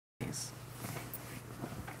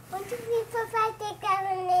4, 5, 6,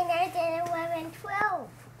 7, 8, 9, 10, 11,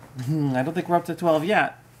 12. I don't think we're up to 12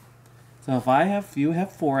 yet. So if you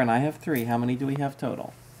have 4 and I have 3, how many do we have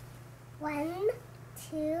total? 1,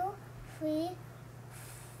 2, 3,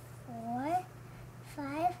 4,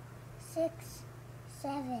 5, 6,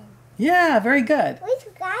 7. Yeah, very good. We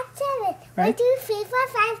forgot 7. Right. 1, 2, 3, 4,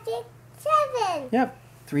 5, 6, 7. Yep,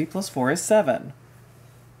 3 plus 4 is 7.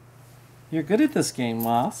 You're good at this game,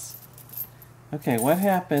 Moss. Okay, what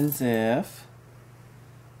happens if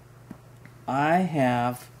I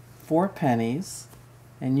have 4 pennies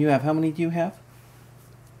and you have, how many do you have?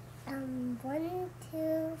 1,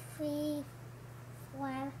 2, 3,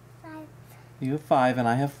 4, 5. You have 5 and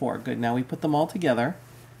I have 4. Good, now we put them all together.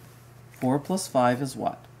 4 plus 5 is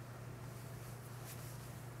what?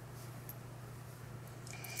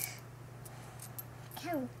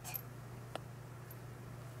 Count.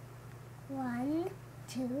 1,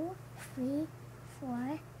 2, 3,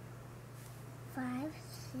 4, 5,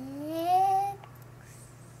 6,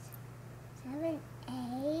 7,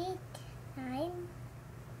 8, 9.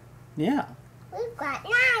 Yeah. We've got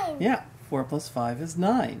 9. Yeah, 4 plus 5 is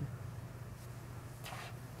 9.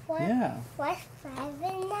 4 Yeah. plus 5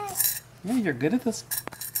 and 9. Yeah, you're good at this.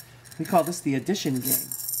 We call this the addition game.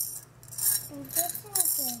 And this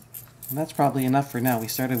is it. And that's probably enough for now. We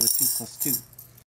started with 2 plus 2.